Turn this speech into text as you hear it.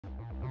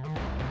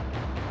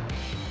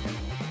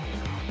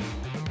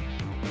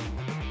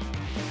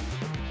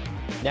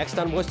Next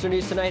on Worcester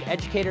News Tonight,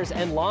 educators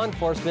and law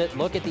enforcement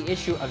look at the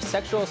issue of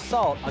sexual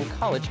assault on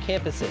college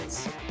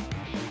campuses.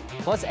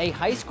 Plus, a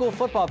high school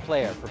football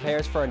player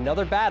prepares for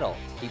another battle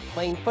to keep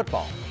playing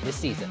football this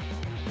season.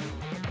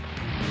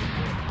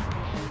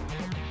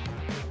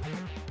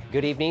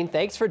 Good evening.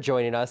 Thanks for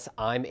joining us.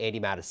 I'm Andy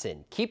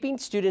Madison. Keeping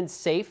students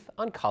safe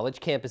on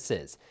college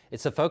campuses.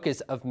 It's the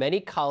focus of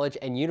many college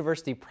and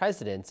university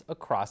presidents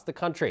across the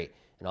country,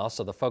 and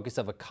also the focus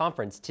of a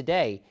conference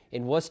today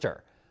in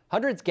Worcester.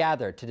 Hundreds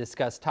gathered to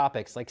discuss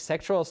topics like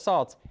sexual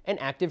assaults and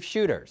active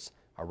shooters.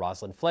 Our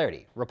Rosalind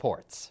Flaherty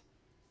reports.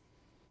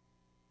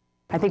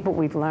 I think what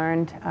we've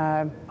learned,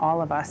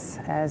 all of us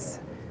as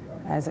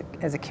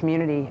a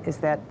community, is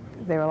that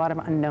there are a lot of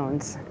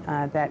unknowns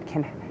that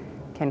can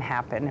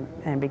happen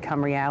and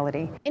become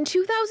reality. In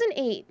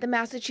 2008, the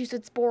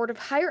Massachusetts Board of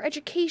Higher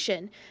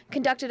Education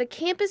conducted a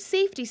campus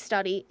safety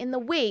study in the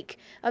wake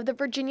of the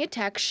Virginia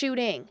Tech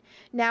shooting.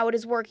 Now it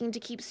is working to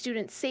keep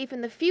students safe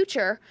in the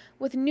future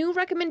with new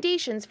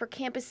recommendations for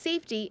campus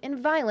safety and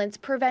violence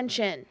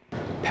prevention.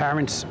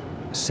 Parents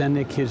send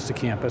their kids to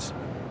campus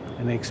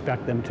and they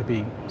expect them to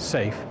be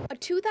safe. A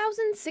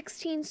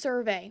 2016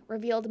 survey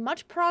revealed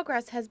much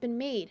progress has been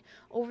made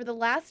over the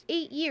last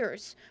 8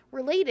 years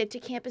related to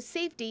campus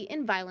safety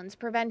and violence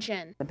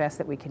prevention. The best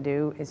that we can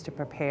do is to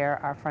prepare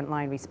our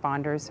frontline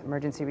responders,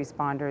 emergency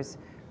responders,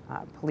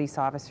 police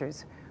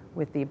officers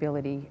with the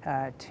ability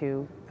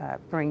to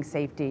bring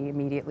safety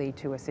immediately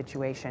to a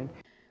situation.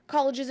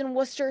 Colleges in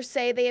Worcester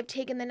say they have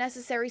taken the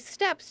necessary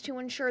steps to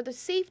ensure the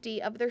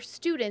safety of their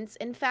students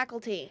and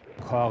faculty.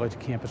 College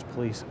campus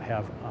police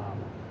have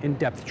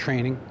in-depth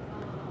training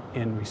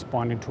in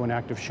responding to an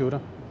active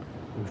shooter.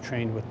 We've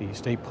trained with the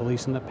state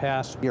police in the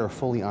past. We are a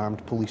fully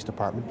armed police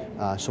department,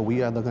 so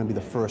we are going to be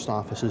the first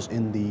officers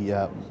in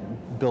the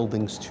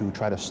buildings to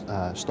try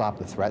to stop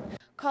the threat.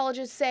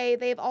 Colleges say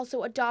they've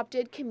also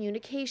adopted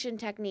communication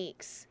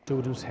techniques.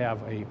 Students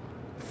have a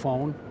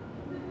phone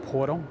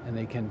portal and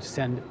they can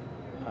send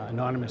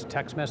anonymous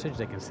text message,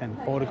 they can send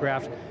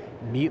photographs,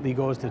 immediately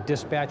goes to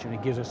dispatch and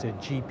it gives us a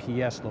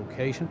GPS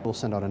location. We'll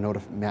send out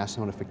a mass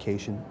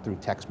notification through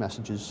text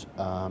messages,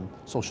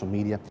 social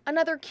media.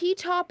 Another key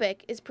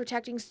topic is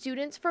protecting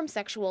students from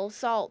sexual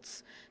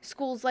assaults.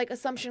 Schools like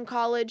Assumption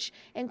College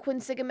and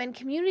Quinsigamond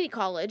Community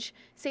College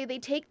say they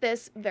take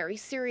this very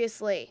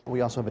seriously.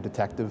 We also have a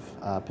detective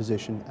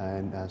position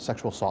and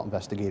sexual assault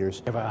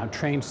investigators. We have a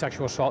trained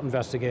sexual assault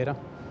investigator,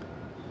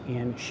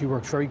 and she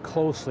works very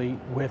closely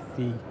with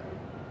the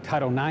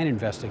Title IX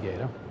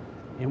investigator,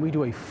 and we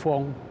do a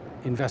full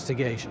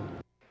investigation.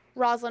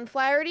 Rosalind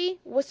Flaherty,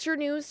 Worcester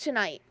News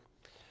Tonight.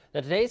 Now,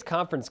 today's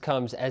conference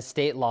comes as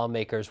state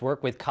lawmakers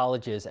work with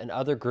colleges and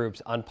other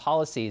groups on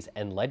policies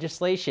and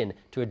legislation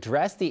to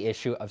address the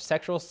issue of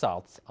sexual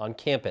assaults on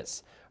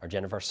campus. Our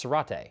Jennifer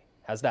Serrate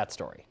has that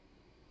story.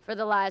 For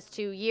the last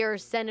 2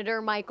 years,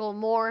 Senator Michael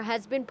Moore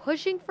has been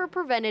pushing for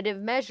preventative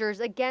measures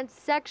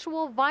against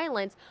sexual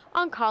violence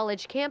on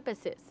college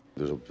campuses.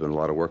 There's been a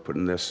lot of work put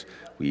in this.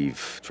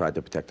 We've tried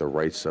to protect the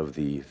rights of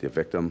the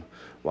victim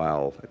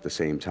while at the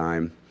same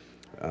time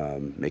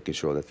making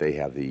sure that they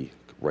have the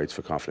rights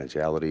for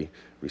confidentiality,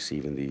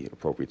 receiving the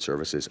appropriate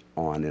services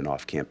on and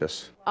off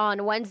campus.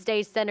 On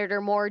Wednesday, Senator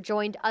Moore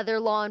joined other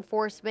law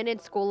enforcement and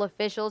school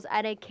officials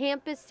at a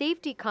campus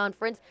safety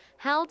conference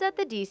held at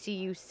the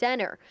DCU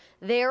Center.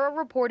 There, a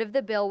report of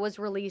the bill was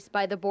released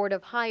by the Board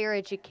of Higher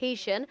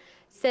Education.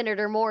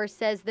 Senator Moore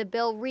says the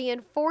bill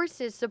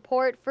reinforces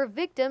support for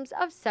victims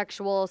of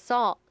sexual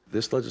assault.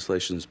 This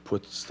legislation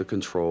puts the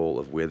control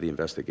of where the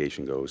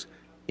investigation goes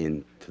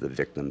into the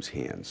victim's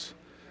hands.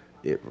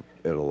 It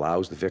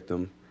allows the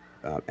victim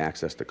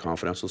access to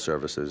confidential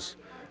services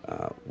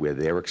where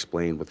they're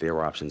explained what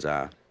their options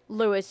are.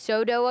 Louis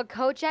Soto, a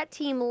coach at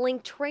Team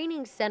Link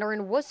Training Center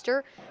in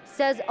Worcester,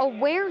 says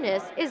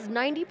awareness is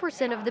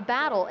 90% of the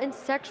battle in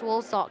sexual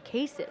assault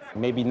cases.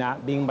 Maybe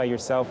not being by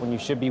yourself when you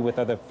should be with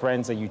other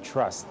friends that you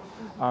trust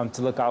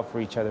to look out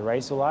for each other,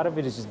 right? So a lot of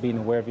it is just being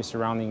aware of your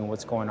surrounding and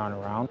what's going on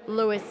around.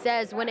 Louis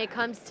says when it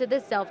comes to the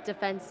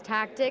self-defense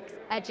tactics,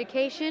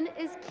 education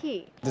is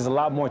key. There's a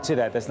lot more to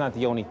that. That's not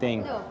the only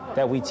thing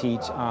that we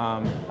teach.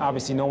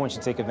 Obviously, no one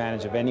should take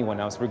advantage of anyone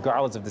else,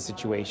 regardless of the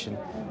situation.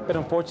 But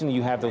unfortunately,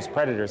 you have those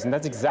predators, and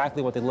that's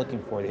exactly what they're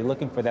looking for. They're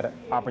looking for that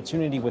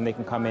opportunity when they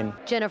can come in.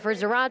 Jennifer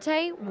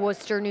Zarate,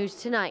 Worcester News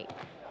Tonight.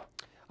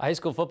 A high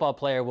school football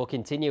player will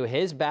continue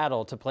his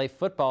battle to play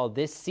football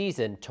this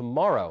season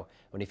tomorrow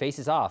when he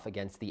faces off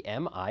against the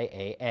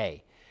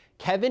MIAA.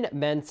 Kevin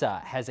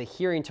Mensah has a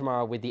hearing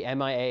tomorrow with the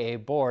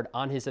MIAA board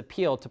on his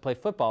appeal to play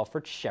football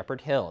for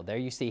Shepherd Hill. There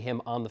you see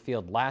him on the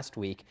field last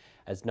week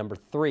as number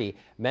 3.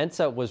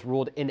 Mensah was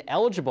ruled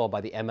ineligible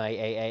by the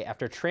MIAA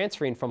after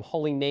transferring from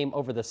Holy Name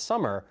over the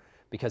summer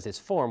because his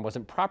form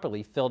wasn't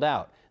properly filled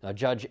out. A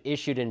judge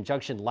issued an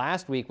injunction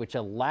last week which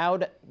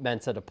allowed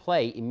Mensah to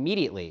play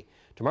immediately.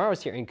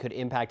 Tomorrow's hearing could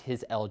impact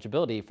his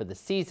eligibility for the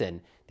season.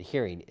 The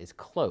hearing is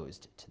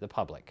closed to the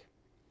public.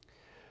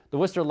 The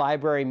Worcester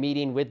Library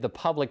meeting with the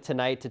public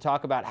tonight to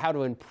talk about how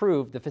to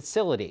improve the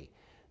facility.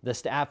 The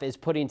staff is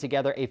putting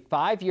together a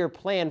 5-year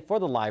plan for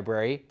the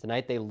library.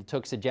 Tonight, they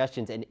took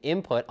suggestions and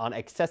input on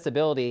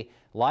accessibility,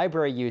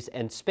 library use,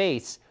 and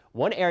space.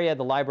 One area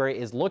the library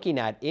is looking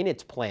at in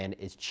its plan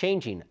is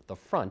changing the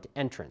front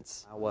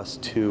entrance. Allow us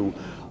to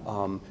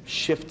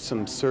shift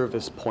some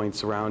service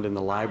points around in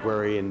the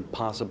library and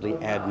possibly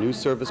add new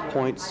service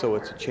points, so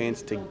it's a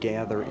chance to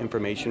gather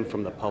information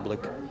from the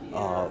public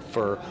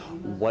for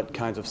what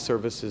kinds of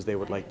services they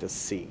would like to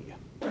see.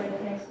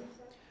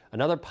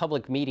 Another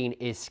public meeting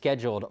is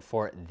scheduled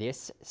for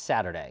this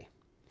Saturday.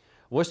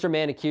 Worcester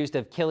man accused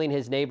of killing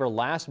his neighbor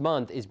last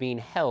month is being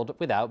held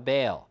without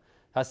bail.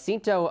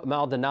 Jacinto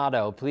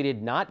Maldonado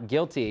pleaded not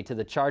guilty to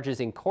the charges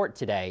in court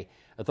today.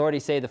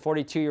 Authorities say the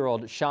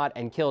 42-year-old shot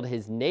and killed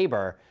his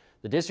neighbor.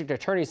 The district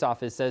attorney's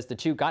office says the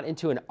two got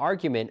into an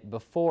argument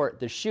before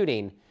the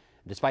shooting.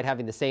 Despite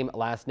having the same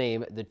last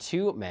name, the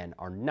two men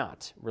are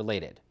not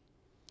related.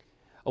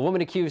 A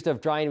woman accused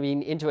of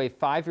driving into a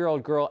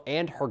 5-year-old girl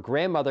and her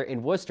grandmother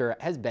in Worcester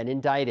has been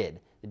indicted.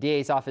 The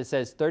DA's office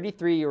says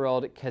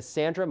 33-year-old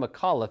Cassandra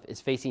McAuliffe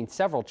is facing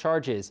several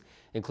charges,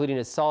 including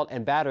assault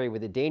and battery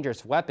with a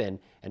dangerous weapon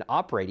and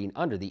operating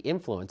under the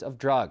influence of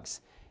drugs.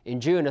 In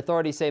June,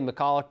 authorities say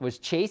McAuliffe was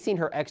chasing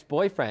her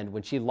ex-boyfriend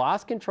when she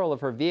lost control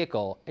of her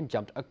vehicle and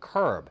jumped a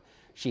curb.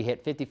 She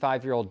hit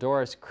 55-year-old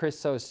Doris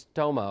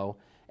Chrysostomo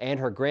and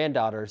her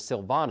granddaughter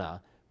Silvana.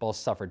 Both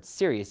suffered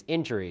serious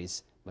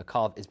injuries.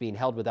 McAuliffe is being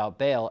held without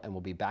bail and will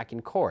be back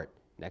in court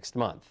next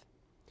month.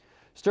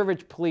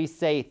 Sturbridge police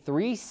say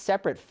 3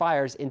 separate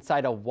fires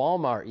inside a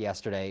Walmart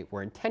yesterday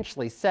were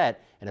intentionally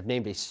set and have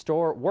named a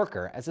store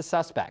worker as a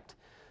suspect.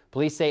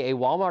 Police say a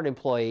Walmart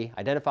employee,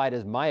 identified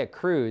as Maya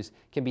Cruz,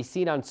 can be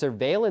seen on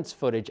surveillance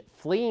footage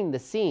fleeing the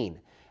scene.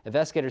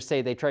 Investigators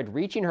say they tried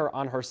reaching her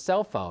on her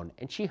cell phone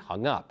and she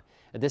hung up.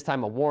 At this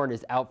time, a warrant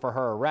is out for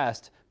her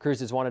arrest.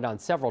 Cruz is wanted on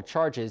several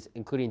charges,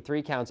 including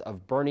 3 counts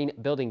of burning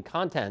building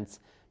contents.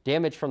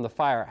 Damage from the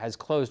fire has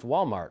closed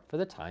Walmart for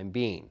the time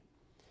being.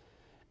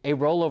 A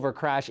rollover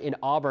crash in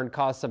Auburn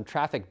caused some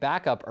traffic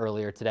backup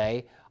earlier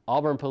today.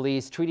 Auburn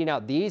police tweeting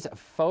out these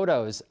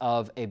photos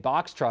of a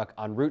box truck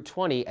on Route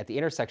 20 at the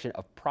intersection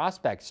of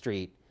Prospect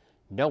Street.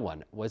 No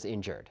one was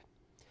injured.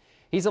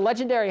 He's a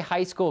legendary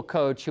high school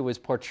coach who was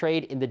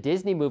portrayed in the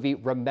Disney movie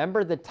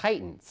Remember the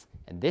Titans,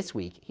 and this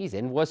week he's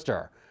in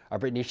Worcester. Our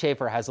Brittany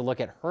Schaefer has a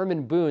look at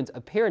Herman Boone's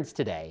appearance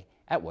today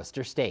at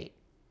Worcester State.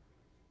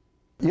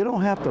 You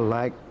don't have to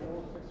like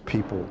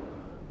people,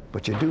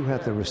 but you do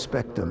have to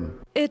respect them.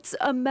 It's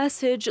a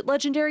message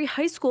legendary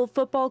high school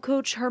football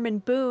coach Herman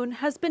Boone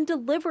has been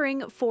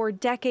delivering for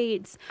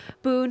decades.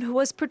 Boone, who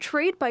was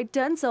portrayed by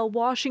Denzel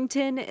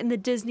Washington in the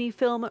Disney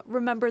film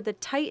Remember the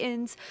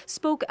Titans,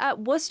 spoke at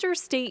Worcester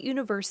State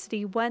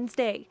University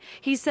Wednesday.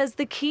 He says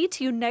the key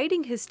to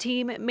uniting his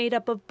team, made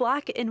up of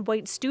black and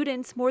white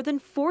students more than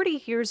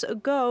 40 years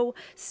ago,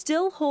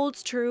 still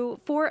holds true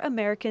for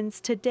Americans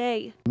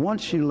today.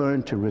 Once you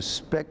learn to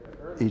respect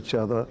each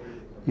other,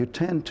 you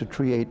tend to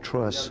create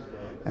trust,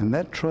 and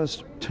that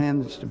trust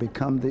tends to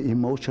become the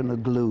emotional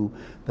glue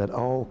that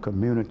all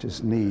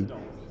communities need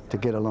to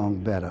get along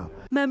better.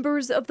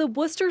 Members of the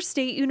Worcester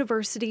State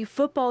University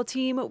football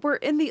team were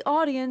in the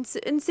audience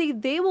and say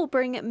they will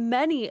bring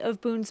many of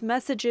Boone's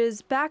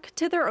messages back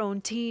to their own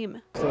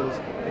team. So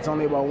it's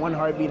only about one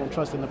heartbeat and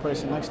trusting the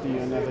person next to you,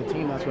 and as a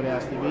team, that's what it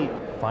has to be.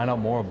 Find out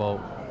more about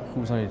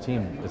who's on your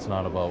team. It's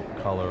not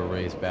about color,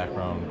 race,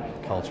 background,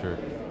 culture.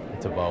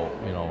 It's about,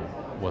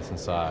 what's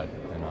inside,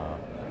 and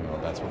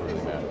that's what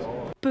really matters.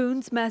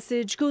 Boone's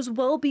message goes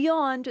well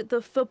beyond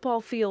the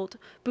football field.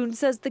 Boone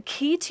says the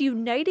key to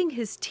uniting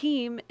his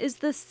team is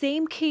the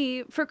same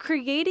key for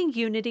creating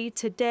unity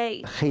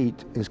today.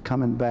 Hate is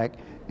coming back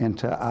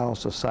into our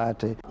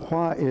society.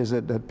 Why is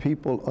it that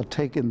people are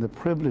taking the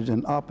privilege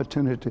and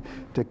opportunity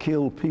to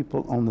kill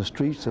people on the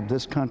streets of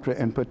this country,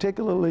 and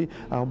particularly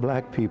our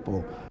black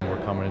people?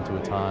 We're coming into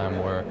a time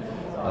where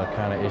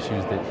kind of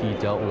issues that he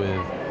dealt with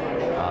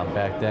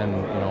back then,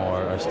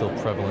 are still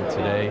prevalent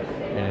today,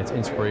 and it's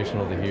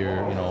inspirational to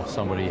hear,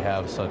 somebody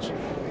have such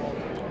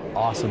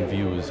awesome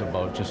views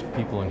about just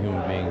people and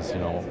human beings,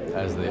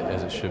 as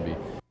it should be.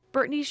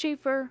 Brittany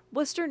Schaefer,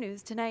 Worcester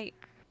News Tonight.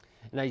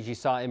 And as you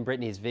saw in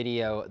Brittany's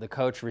video, the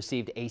coach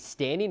received a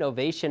standing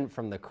ovation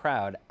from the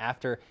crowd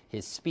after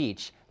his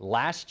speech.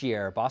 Last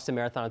year, Boston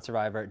Marathon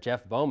survivor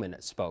Jeff Bowman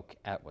spoke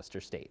at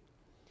Worcester State.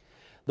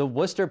 The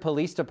Worcester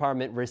Police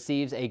Department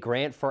receives a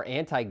grant for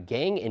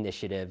anti-gang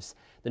initiatives.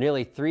 The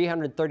nearly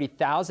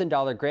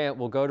 $330,000 grant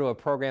will go to a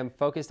program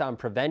focused on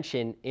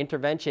prevention,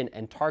 intervention,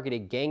 and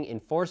targeted gang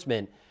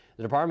enforcement.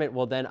 The department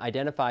will then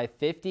identify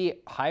 50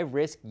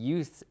 high-risk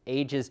youths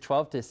ages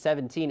 12 to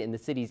 17 in the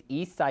city's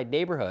East Side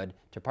neighborhood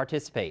to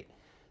participate.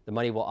 The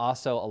money will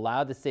also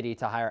allow the city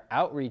to hire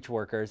outreach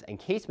workers and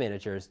case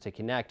managers to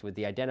connect with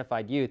the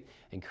identified youth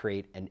and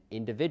create an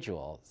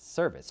individual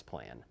service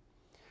plan.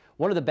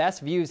 One of the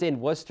best views in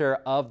Worcester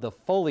of the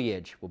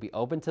foliage will be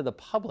open to the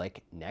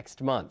public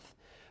next month.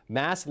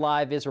 Mass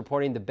Live is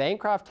reporting the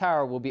Bancroft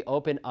Tower will be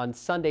open on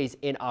Sundays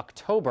in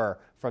October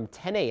from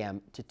 10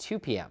 a.m. to 2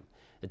 p.m.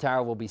 The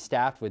tower will be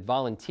staffed with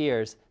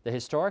volunteers. The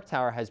historic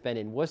tower has been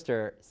in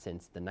Worcester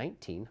since the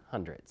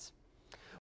 1900s.